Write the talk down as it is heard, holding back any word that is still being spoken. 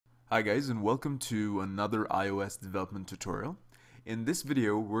Hi guys, and welcome to another iOS development tutorial. In this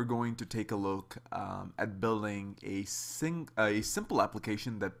video we're going to take a look at building a simple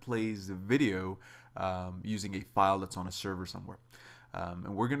application that plays video using a file that's on a server somewhere.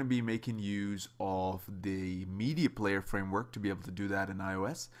 And we're going to be making use of the MediaPlayer framework to be able to do that in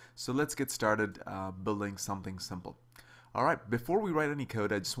iOS. So let's get started building something simple. Alright, before we write any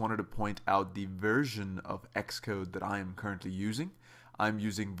code, I just wanted to point out the version of xCode that I am currently using. I'm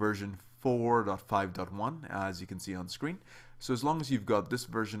using version 4.5.1 as you can see on screen. So as long as you've got this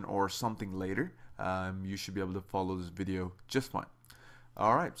version or something later, you should be able to follow this video just fine.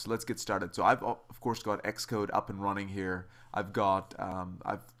 Alright, so let's get started. So I've of course got xCode up and running here. I've gone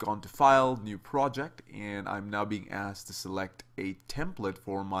to File, New Project, and I'm now being asked to select a template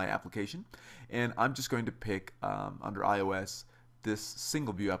for my application. And I'm just going to pick under iOS this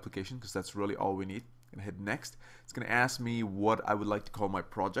single view application because that's really all we need. I'm gonna hit next. It's gonna ask me what I would like to call my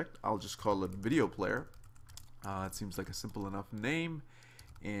project. I'll just call it Video Player. It seems like a simple enough name,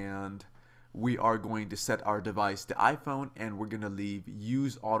 and we are going to set our device to iPhone, and we're gonna leave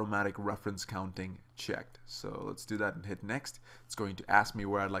Use Automatic Reference Counting checked. So let's do that and hit next. It's going to ask me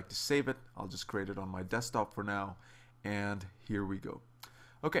where I'd like to save it. I'll just create it on my desktop for now, and here we go.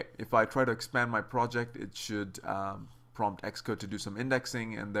 Okay, if I try to expand my project, it should prompt xCode to do some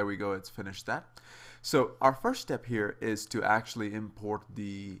indexing, and there we go, it's finished that. So our first step here is to actually import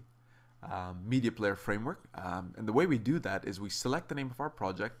the MediaPlayer framework, and the way we do that is we select the name of our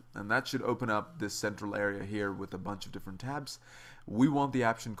project, and that should open up this central area here with a bunch of different tabs. We want the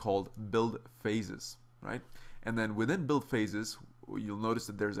option called Build Phases, right? And then within Build Phases, you'll notice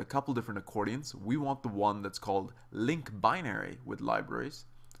that there's a couple different accordions. We want the one that's called Link Binary with Libraries,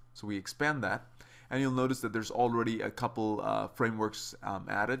 so we expand that. And you'll notice that there's already a couple frameworks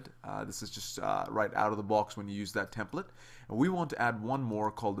added. This is just right out of the box when you use that template. And we want to add one more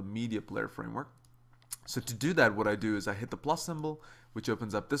called the MediaPlayer framework. So to do that, what I do is I hit the plus symbol, which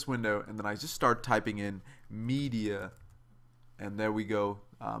opens up this window, and then I just start typing in media, and there we go.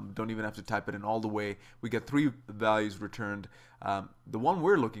 Don't even have to type it in all the way. We get 3 values returned. The one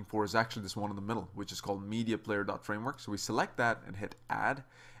we're looking for is actually this one in the middle, which is called MediaPlayer.framework. So we select that and hit add,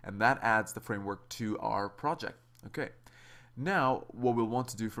 and that adds the framework to our project. Okay. Now what we'll want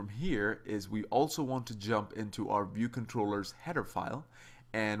to do from here is we also want to jump into our view controller's header file,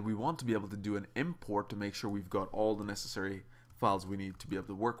 and we want to be able to do an import to make sure we've got all the necessary files we need to be able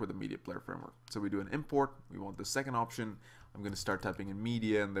to work with the MediaPlayer framework. So we do an import. We want the second option. I'm going to start typing in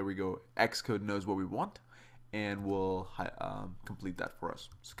media, and there we go. xCode knows what we want, and will complete that for us.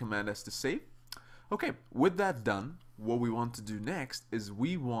 So Command S to save. Okay, with that done, what we want to do next is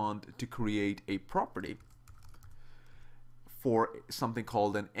we want to create a property for something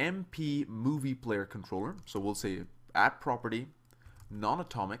called an MP Movie Player Controller. So we'll say add property,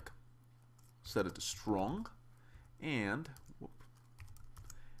 non-atomic, set it to strong, and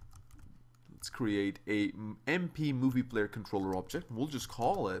let's create a MP Movie Player Controller object. We'll just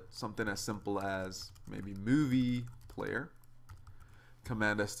call it something as simple as maybe Movie Player.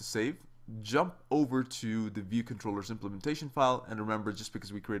 Command S to save. Jump over to the view controller's implementation file, and remember, just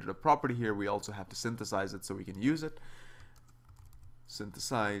because we created a property here, we also have to synthesize it so we can use it.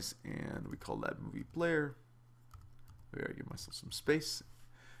 Synthesize, and we call that Movie Player. There, give myself some space,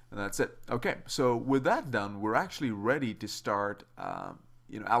 and that's it. Okay, so with that done, we're actually ready to start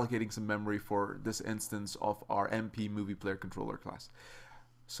allocating some memory for this instance of our MP Movie Player Controller class.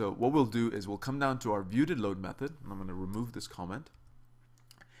 So what we'll do is we'll come down to our viewDidLoad method, and I'm going to remove this comment,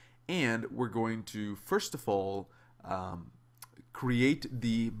 and we're going to first of all create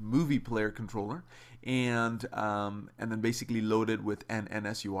the Movie Player controller, and then basically load it with an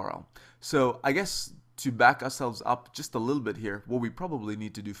NSURL. So I guess to back ourselves up just a little bit here, what we probably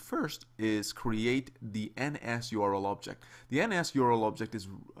need to do first is create the NSURL object. The NSURL object is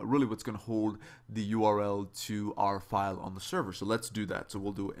really what's going to hold the URL to our file on the server. So let's do that. So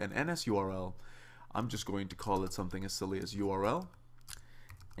we'll do an NSURL. I'm just going to call it something as silly as URL,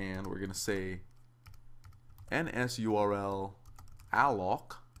 and we're going to say NSURL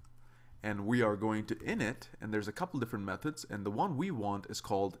alloc, and we are going to init, and there's a couple different methods, and the one we want is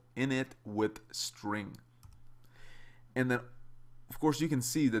called init with string. And then of course you can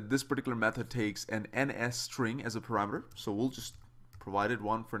see that this particular method takes an NS string as a parameter, so we'll just provide it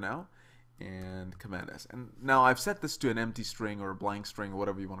one for now, and Command S. And now I've set this to an empty string or a blank string or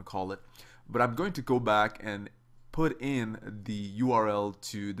whatever you want to call it, but I'm going to go back and put in the URL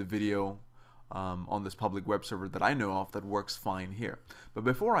to the video on this public web server that I know of that works fine here. But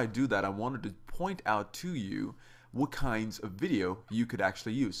before I do that, I wanted to point out to you what kinds of video you could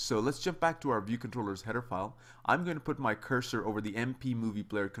actually use. So let's jump back to our view controller's header file. I'm going to put my cursor over the MP Movie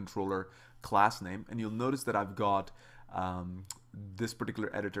Player controller class name, and you'll notice that I've got this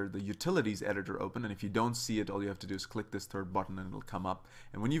particular editor, the utilities editor, open. And if you don't see it, all you have to do is click this third button and it'll come up.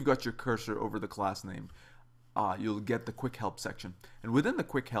 And when you've got your cursor over the class name, you'll get the quick help section. And within the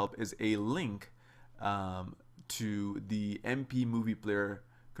quick help is a link to the MP Movie Player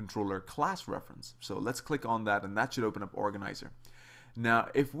controller class reference. So let's click on that, and that should open up Organizer. Now,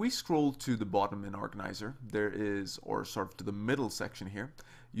 if we scroll to the bottom in Organizer, there is, or sort of to the middle section here,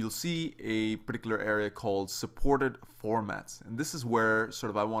 you'll see a particular area called Supported Formats. And this is where sort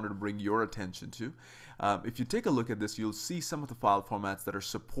of I wanted to bring your attention to. If you take a look at this, you'll see some of the file formats that are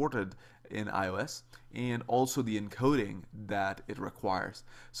supported in iOS and also the encoding that it requires.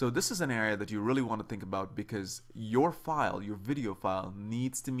 So this is an area that you really want to think about, because your file, your video file,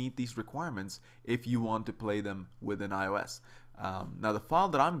 needs to meet these requirements if you want to play them within iOS. Now the file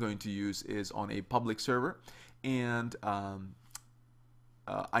that I'm going to use is on a public server, and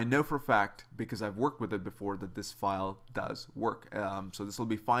I know for a fact, because I've worked with it before, that this file does work. So this will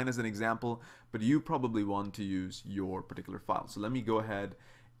be fine as an example, but you probably want to use your particular file. So let me go ahead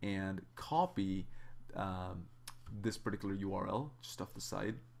and copy this particular URL just off the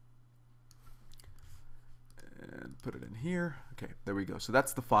side and put it in here. Okay, there we go. So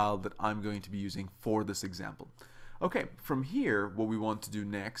that's the file that I'm going to be using for this example. Okay, from here, what we want to do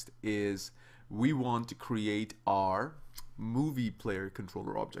next is we want to create our movie player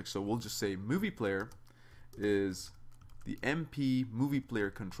controller object. So we'll just say movie player is the MP movie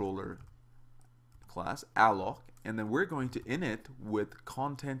player controller class alloc, and then we're going to init with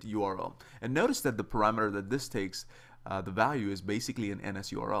content URL. And notice that the parameter that this takes, the value is basically an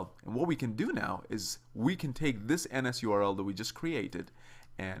NS URL. And what we can do now is we can take this NS URL that we just created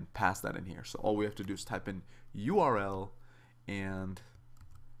and pass that in here. So all we have to do is type in URL and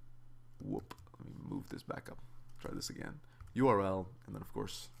let me move this back up. Try this again. URL, and then of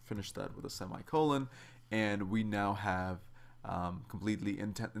course finish that with a semicolon, and we now have completely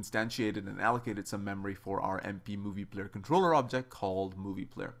instantiated and allocated some memory for our MP Movie Player controller object called Movie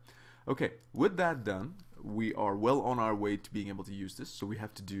Player. Okay, with that done, we are well on our way to being able to use this. So we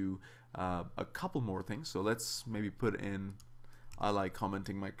have to do a couple more things. So let's maybe put in, I like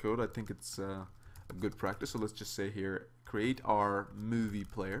commenting my code. I think it's a good practice. So let's just say here, create our movie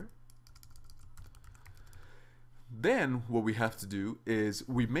player. Then what we have to do is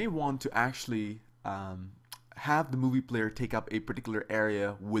we may want to actually have the movie player take up a particular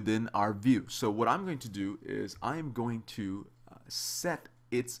area within our view. So what I'm going to do is I'm going to set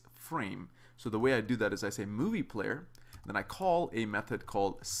its frame. So the way I do that is I say movie player, then I call a method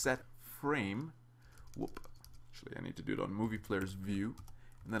called set frame. Actually I need to do it on movie player's view,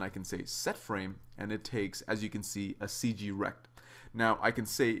 and then I can say set frame, and it takes, as you can see, a CG rect. Now I can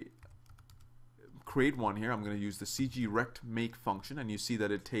say create one here. I'm going to use the CG rect make function, and you see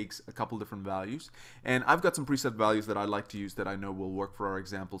that it takes a couple different values, and I've got some preset values that I like to use that I know will work for our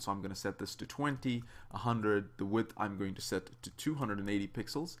example. So I'm going to set this to 20, 100. The width I'm going to set to 280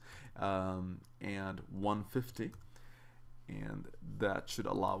 pixels and 150, and that should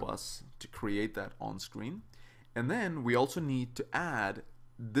allow us to create that on screen. And then we also need to add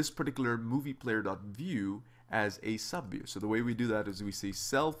this particular movie player.view as a subview. So the way we do that is we say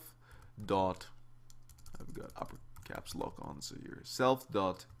self dot, I've got upper caps lock on, so here self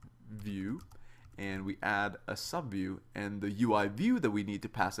dot view, and we add a subview, and the UI view that we need to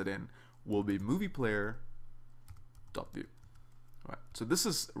pass it in will be movie player dot view. All right, so this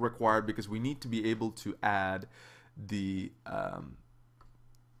is required because we need to be able to add the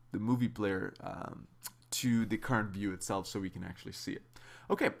movie player to the current view itself so we can actually see it.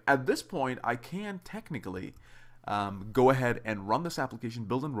 Okay, at this point I can technically go ahead and run this application,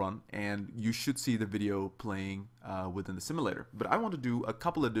 build and run, and you should see the video playing within the simulator. But I want to do a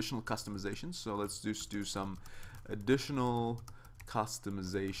couple additional customizations, so let's just do some additional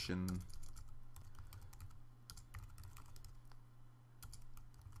customization.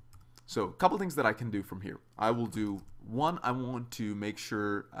 So a couple things that I can do from here. I will do one, I want to make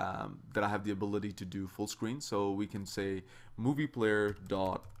sure that I have the ability to do full screen. So we can say movie player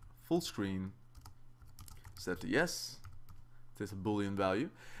dot full screen set to yes. There's a Boolean value.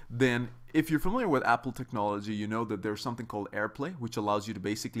 Then if you're familiar with Apple technology, you know that there's something called AirPlay, which allows you to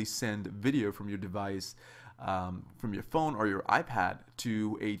basically send video from your device, from your phone or your iPad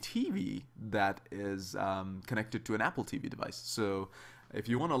to a TV that is connected to an Apple TV device. So if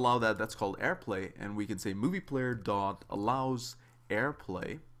you want to allow that, that's called AirPlay, and we can say movie player dot allows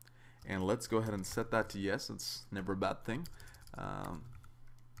AirPlay, and let's go ahead and set that to yes. It's never a bad thing.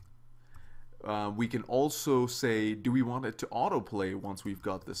 We can also say, do we want it to autoplay once we've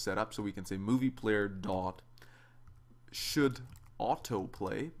got this set up? So we can say MoviePlayer dot should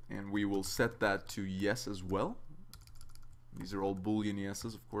autoplay, and we will set that to yes as well. These are all Boolean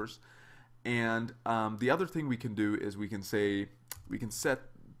yeses, of course. And the other thing we can do is we can set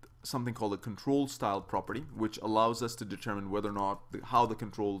something called a control style property, which allows us to determine whether or not how the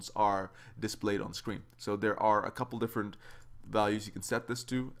controls are displayed on screen. So there are a couple different values you can set this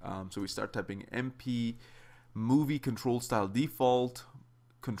to. So we start typing MP movie control style default,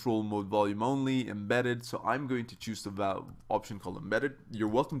 control mode volume only, embedded. So I'm going to choose the option called embedded. You're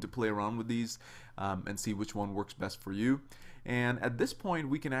welcome to play around with these and see which one works best for you. And at this point,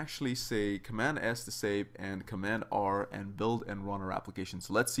 we can actually say Command S to save and Command R and build and run our application.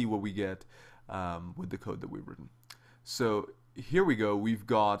 So let's see what we get with the code that we've written. So here we go. We've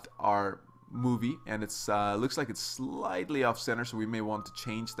got our movie, and it's looks like it's slightly off center, so we may want to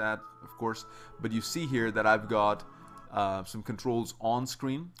change that, of course. But you see here that I've got some controls on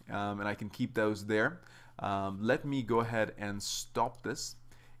screen, and I can keep those there. Let me go ahead and stop this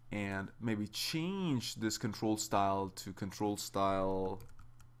and maybe change this control style to control style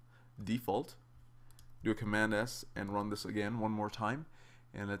default. Do a Command S and run this again one more time,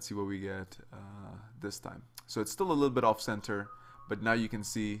 and let's see what we get this time. So it's still a little bit off center, but now you can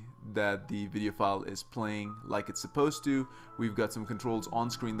see that the video file is playing like it's supposed to. We've got some controls on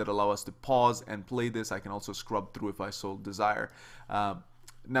screen that allow us to pause and play this. I can also scrub through if I so desire.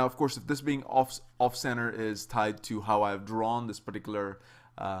 Now, of course, if this being off center is tied to how I've drawn this particular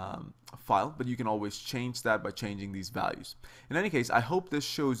file, but you can always change that by changing these values. In any case, I hope this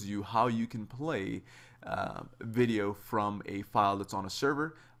shows you how you can play video from a file that's on a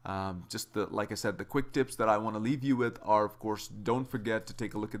server. Like I said, the quick tips that I want to leave you with are, of course, don't forget to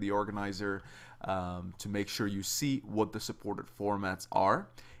take a look at the organizer to make sure you see what the supported formats are.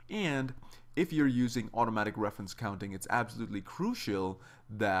 And if you're using automatic reference counting, it's absolutely crucial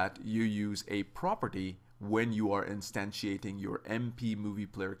that you use a property when you are instantiating your MP movie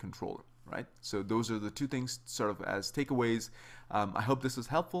player controller, right? So those are the two things sort of as takeaways. I hope this is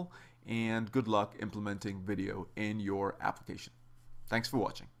helpful, and good luck implementing video in your application. Thanks for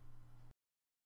watching.